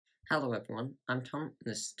Hello everyone, I'm Tom, and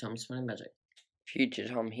this is Tom's Funny Magic. Future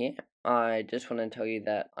Tom here. I just want to tell you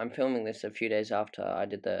that I'm filming this a few days after I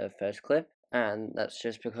did the first clip, and that's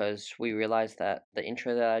just because we realized that the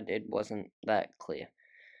intro that I did wasn't that clear.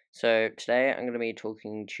 So today I'm going to be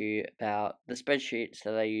talking to you about the spreadsheets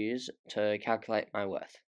that I use to calculate my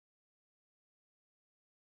worth.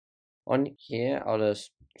 On here, I'll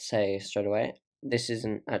just say straight away, this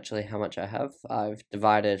isn't actually how much I have. I've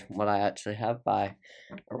divided what I actually have by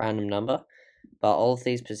a random number, but all of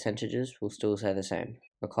these percentages will still stay the same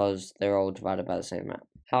because they're all divided by the same amount.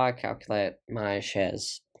 How I calculate my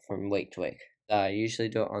shares from week to week. I usually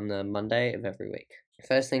do it on the Monday of every week.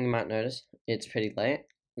 First thing you might notice, it's pretty late.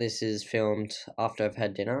 This is filmed after I've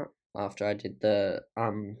had dinner, after I did the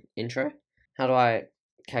intro. How do I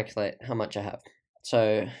calculate how much I have?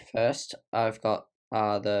 So first, I've got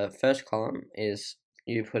the first column is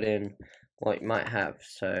you put in what you might have.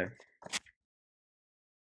 So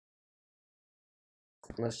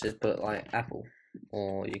let's just put like Apple,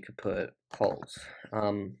 or you could put Coles.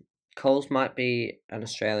 Coles might be an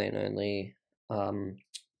Australian only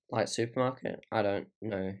like supermarket. I don't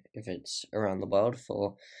know if it's around the world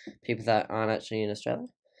for people that aren't actually in Australia,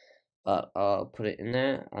 but I'll put it in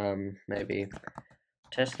there. Maybe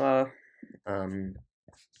Tesla.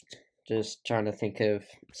 Just trying to think of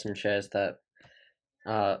some shares that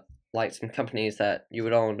like some companies that you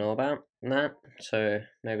would all know about and that. So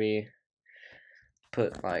maybe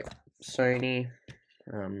put like Sony.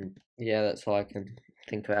 Yeah, that's all I can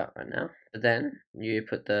think about right now. But then you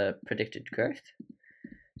put the predicted growth.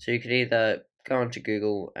 So you could either go onto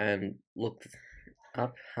Google and look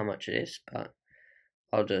up how much it is, but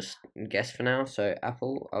I'll just guess for now. So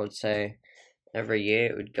Apple, I would say every year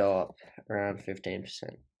it would go up around 15%.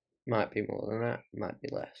 Might be more than that, might be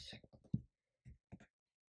less.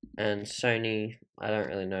 And Sony, I don't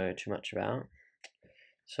really know too much about,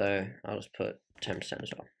 so I'll just put 10%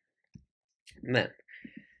 as well. And then,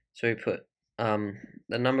 so we put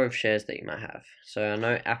the number of shares that you might have. So I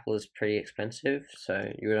know Apple is pretty expensive,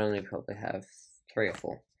 so you would only probably have 3 or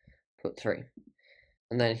 4. Put 3.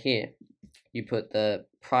 And then here, you put the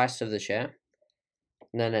price of the share,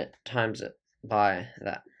 and then it times it by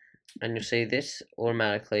that. And you'll see this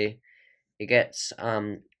automatically, it gets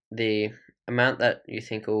the amount that you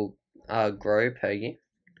think will grow per year,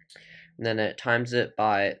 and then it times it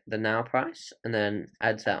by the now price, and then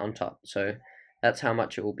adds that on top. So that's how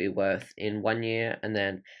much it will be worth in 1 year, and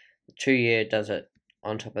then 2 year does it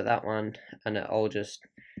on top of that one, and it all just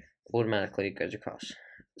automatically goes across.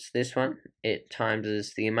 So this one, it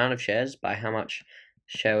times the amount of shares by how much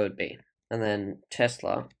share would be. And then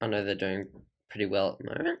Tesla, I know they're doing pretty well at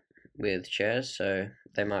the moment with shares, so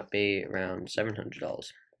they might be around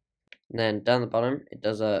 $700. And then down the bottom, it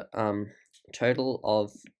does a total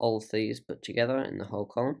of all of these put together in the whole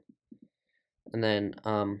column. And then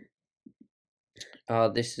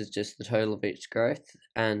this is just the total of each growth,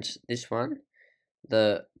 and this one,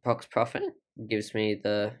 the box profit, gives me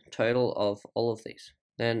the total of all of these.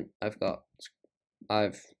 Then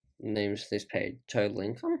I've named this page total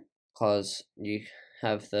income, because you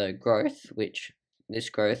have the growth, which this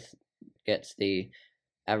growth gets the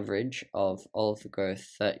average of all of the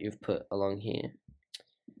growth that you've put along here.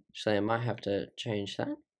 So I might have to change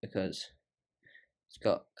that because it's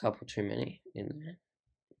got a couple too many in there,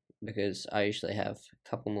 because I usually have a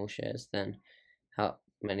couple more shares than how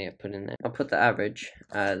many I put in there. I'll put the average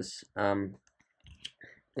as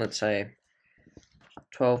let's say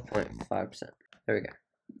 12.5%. There we go.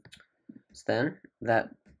 So then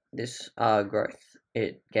this growth,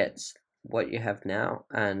 it gets what you have now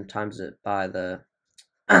and times it by the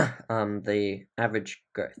average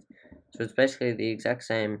growth. So it's basically the exact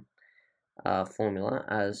same formula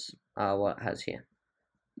as what it has here.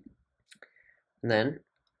 And then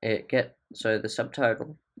so the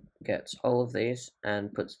subtotal gets all of these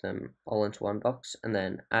and puts them all into one box, and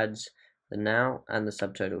then adds the now and the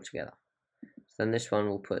subtotal together. So then this one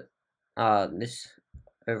will put this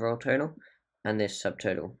overall total and this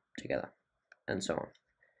subtotal together, and so on.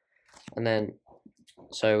 And then,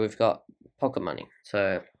 so we've got pocket money.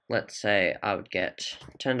 So let's say I would get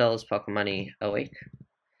 $10 pocket money a week.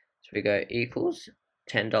 So we go equals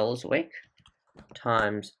 $10 a week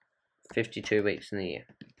times 52 weeks in the year.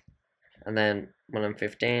 And then when I'm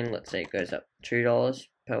 15, let's say it goes up $2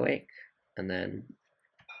 per week, and then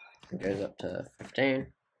it goes up to 15,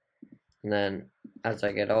 and then as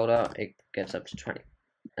I get older, it gets up to 20.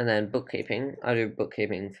 And then bookkeeping, I do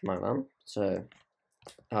bookkeeping for my mum, so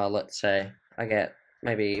let's say I get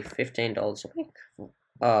maybe $15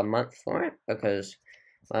 a month for it, because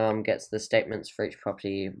my mum gets the statements for each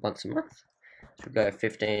property once a month. So we go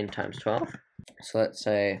 15 times 12, so let's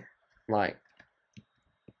say like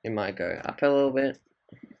it might go up a little bit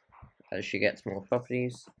as she gets more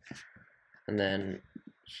properties, and then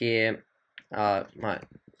here might,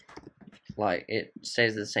 like, it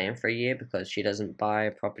stays the same for a year because she doesn't buy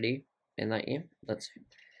a property in that year.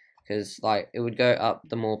 Because like it would go up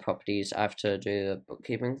the more properties I have to do the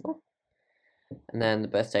bookkeeping for. And then the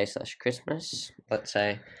birthday / Christmas, let's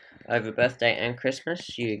say over birthday and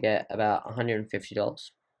Christmas you get about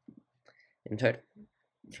 $150 in total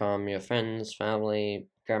from your friends, family,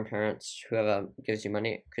 grandparents, whoever gives you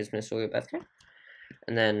money at Christmas or your birthday.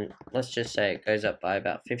 And then let's just say it goes up by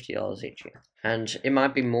about $50 each year. And it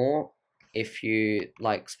might be more if you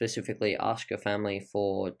like specifically ask your family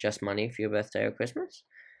for just money for your birthday or Christmas.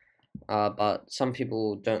 But some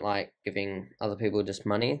people don't like giving other people just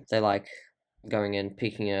money. They like going and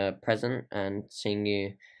picking a present and seeing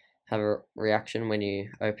you have a reaction when you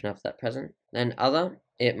open up that present. Then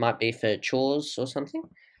it might be for chores or something.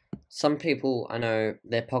 Some people, I know,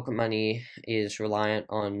 their pocket money is reliant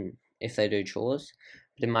on if they do chores.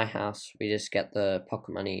 But in my house, we just get the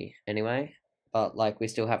pocket money anyway. But like we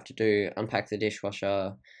still have to unpack the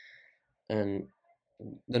dishwasher and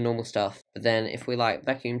the normal stuff. But then if we like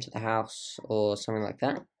vacuum to the house or something like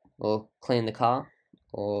that, or clean the car,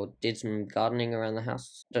 or did some gardening around the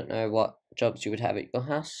house, don't know what jobs you would have at your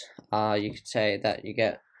house, you could say that you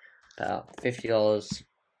get about $50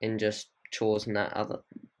 in just chores and that other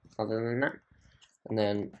than that. And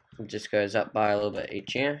then it just goes up by a little bit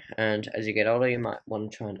each year, and as you get older you might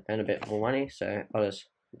want to try and earn a bit more money, so I'll just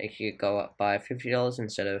make you go up by $50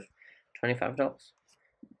 instead of $25.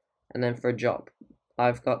 And then for a job,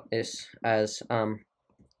 I've got this as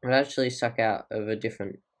it actually stuck out of a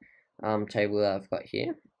different table that I've got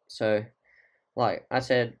here. So like I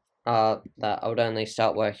said that I would only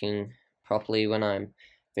start working properly when I'm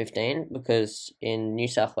 15, because in New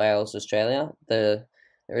South Wales, Australia, there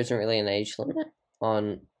isn't really an age limit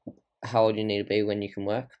on how old you need to be when you can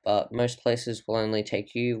work, but most places will only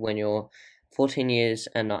take you when you're 14 years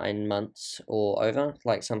and 9 months or over.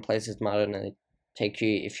 Like some places might only take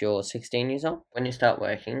you if you're 16 years old. When you start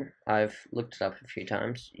working, I've looked it up a few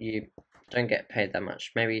times, you don't get paid that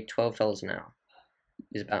much. Maybe $12 an hour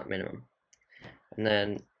is about minimum. And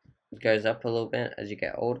then it goes up a little bit as you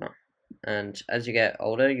get older. And as you get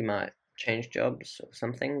older, you might change jobs or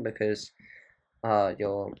something because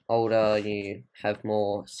you're older, you have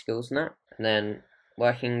more skills in that. And then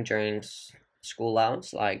working during school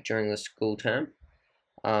hours, like during the school term,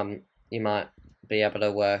 you might be able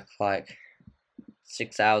to work like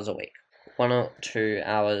 6 hours a week, 1 or 2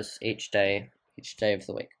 hours each day of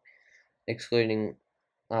the week, excluding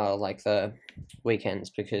like the weekends,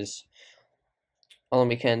 because on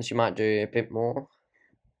the weekends you might do a bit more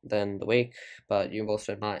than the week, but you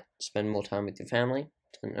also might spend more time with your family,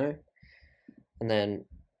 don't know. And then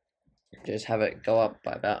just have it go up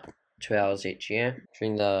by about 2 hours each year.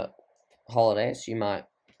 During the holidays you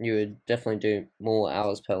would definitely do more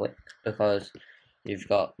hours per week because you've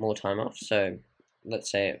got more time off. So let's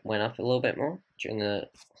say it went up a little bit more during the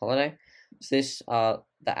holiday. So this the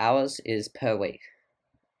hours is per week,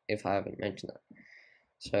 if I haven't mentioned that.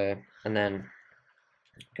 So, and then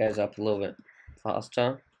it goes up a little bit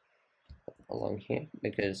faster along here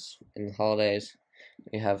because in the holidays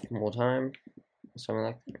you have more time, something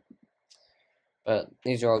like that. But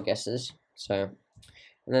these are all guesses. So,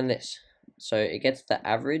 and then this. So it gets the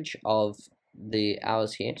average of the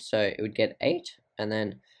hours here. So it would get 8, and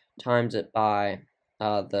then times it by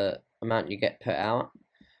the amount you get per hour.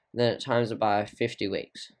 Then it times it by 50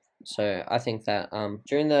 weeks. So I think that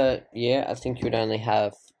during the year, I think you would only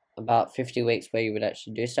have about 50 weeks where you would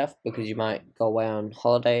actually do stuff, because you might go away on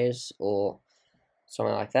holidays or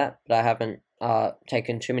something like that. But I haven't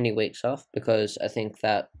taken too many weeks off because I think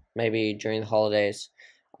that maybe during the holidays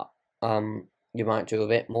you might do a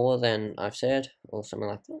bit more than I've said or something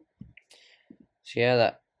like that. So yeah,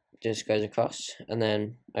 that just goes across, and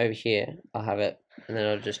then over here I'll have it, and then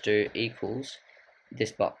I'll just do equals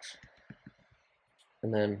this box,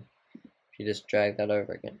 and then if you just drag that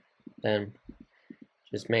over again, then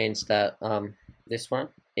just means that this one,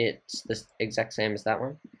 it's the exact same as that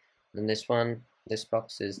one, and this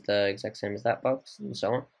box is the exact same as that box, and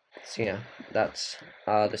so on. So yeah, that's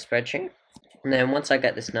the spreadsheet. And then once I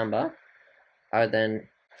get this number, I would then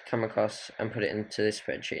come across and put it into this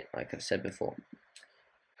spreadsheet, like I've said before.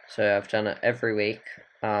 So I've done it every week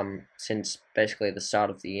since basically the start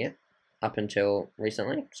of the year up until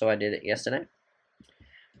recently. So I did it yesterday.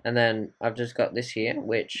 And then I've just got this here,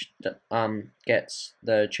 which gets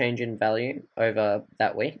the change in value over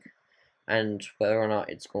that week and whether or not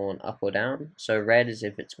it's gone up or down. So red is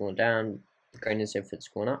if it's gone down, green is if it's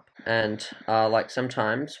gone up. And like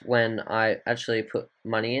sometimes when I actually put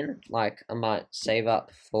money in, like I might save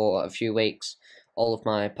up for a few weeks all of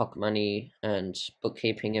my pocket money and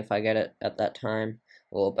bookkeeping if I get it at that time,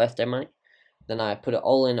 or birthday money, then I put it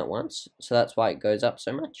all in at once, so that's why it goes up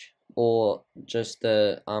so much. Or just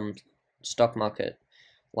the stock market,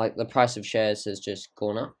 like the price of shares has just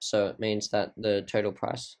gone up, so it means that the total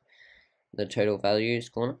price, the total value is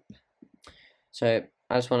gone up. So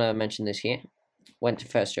I just want to mention this here. Went to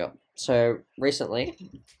first job. So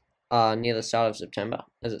recently, near the start of September,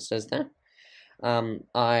 as it says there,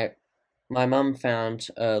 my mum found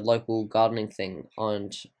a local gardening thing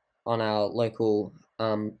on our local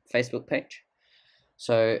Facebook page.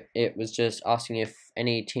 So it was just asking if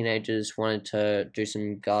any teenagers wanted to do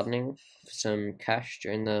some gardening for some cash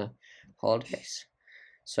during the holidays.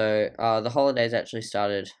 So the holidays actually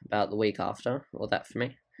started about the week after, or that for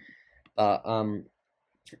me. But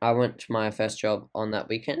I went to my first job on that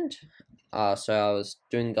weekend. So I was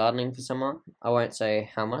doing gardening for someone. I won't say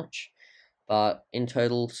how much, but in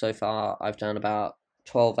total so far I've done about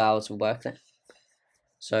 12 hours of work there.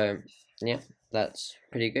 So yeah, that's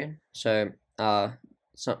pretty good. So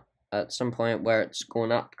at some point where it's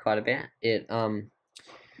gone up quite a bit, it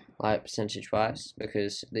like percentage wise,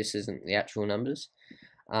 because this isn't the actual numbers,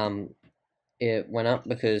 it went up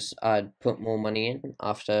because I'd put more money in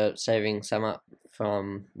after saving some up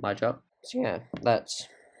from my job. So yeah, that's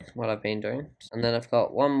what I've been doing. And then I've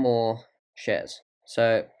got one more, shares.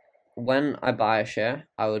 So when I buy a share,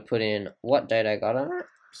 I would put in what date I got on it.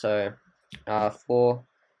 So for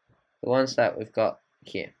the ones that we've got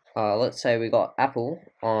here, let's say we got Apple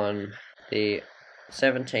on the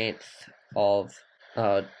 17th of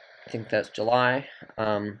I think that's July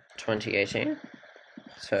 2018.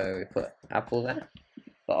 So we put Apple there,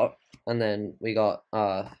 and then we got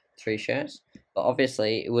 3 shares. But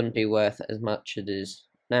obviously, it wouldn't be worth as much as it is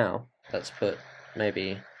now. Let's put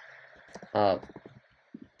maybe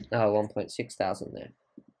 1.6 thousand there.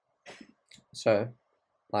 So,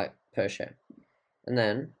 like per share, and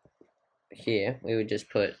then here we would just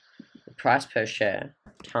put the price per share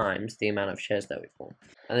times the amount of shares that we bought.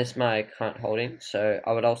 And this is my current holding, so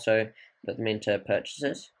I would also put them into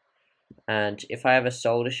purchases. And if I ever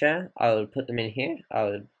sold a share, I would put them in here. I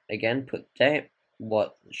would again put the date,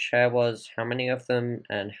 what share was, how many of them,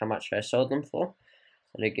 and how much I sold them for.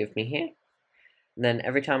 And it'd give me here. And then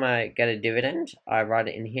every time I get a dividend, I write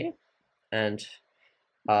it in here. And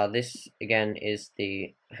this again is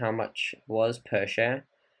the how much was per share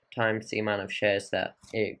times the amount of shares that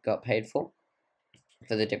it got paid for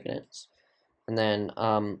the dividends. And then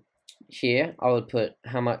here I would put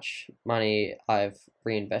how much money I've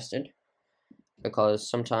reinvested, because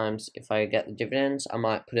sometimes if I get the dividends, I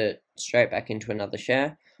might put it straight back into another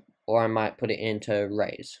share, or I might put it into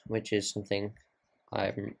Raise, which is something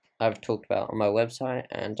I've talked about on my website,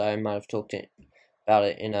 and I might have talked about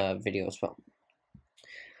it in a video as well.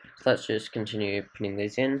 So let's just continue putting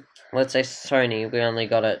these in. Let's say Sony, we only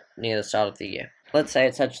got it near the start of the year. Let's say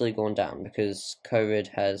it's actually gone down because COVID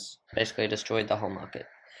has basically destroyed the whole market.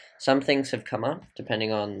 Some things have come up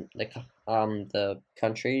depending on the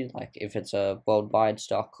country, like if it's a worldwide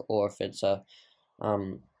stock or if it's a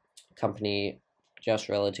company just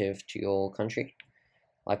relative to your country.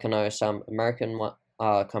 Like I know some American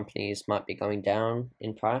companies might be going down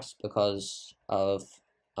in price because of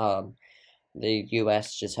the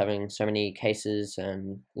US just having so many cases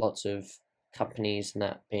and lots of companies and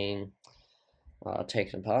that being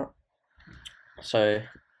taken apart. So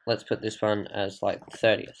let's put this one as like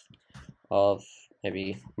 30th of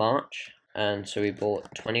maybe March, and so we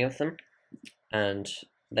bought 20 of them, and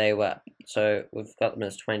they were, so we've got them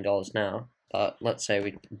as $20 now, but let's say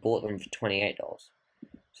we bought them for $28. So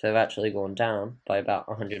they've actually gone down by about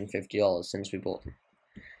 $150 since we bought them.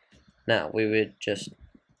 Now we would just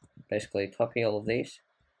basically copy all of these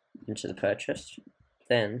into the purchase.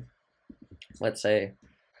 Then let's say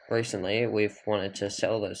recently we've wanted to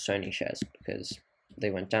sell those Sony shares because they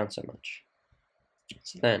went down so much.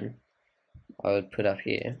 So then I would put up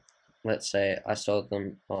here, let's say I sold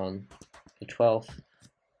them on the 12th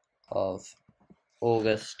of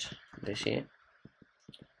August this year,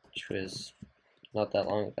 which was not that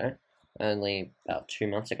long ago, only about 2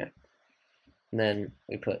 months ago. And then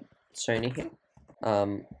we put Sony here,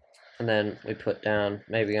 and then we put down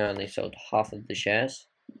maybe I only sold half of the shares,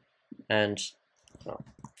 and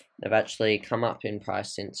they've actually come up in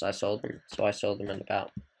price since I sold them. So I sold them at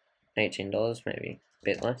about $18, maybe a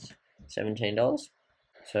bit less, $17.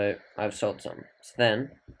 So I've sold some. So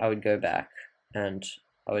then I would go back and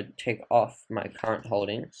I would take off my current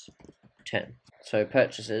holdings 10. So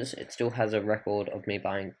purchases, it still has a record of me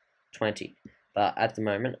buying 20, but at the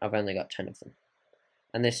moment I've only got 10 of them.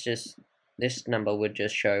 And this number would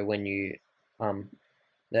just show when you the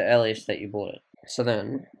earliest that you bought it. So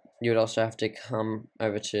then you would also have to come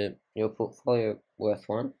over to your portfolio worth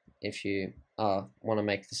one if you want to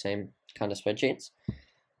make the same kind of spreadsheets.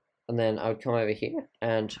 And then I would come over here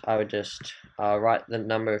and I would just write the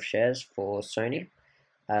number of shares for Sony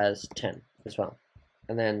as 10 as well.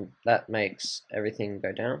 And then that makes everything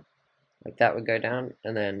go down. Like that would go down,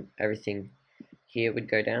 and then everything here would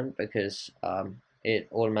go down because it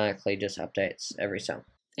automatically just updates every cell.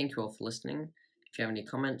 Thank you all for listening. If you have any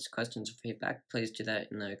comments, questions, or feedback, please do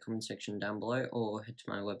that in the comment section down below or head to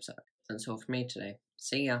my website. That's all for me today.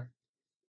 See ya!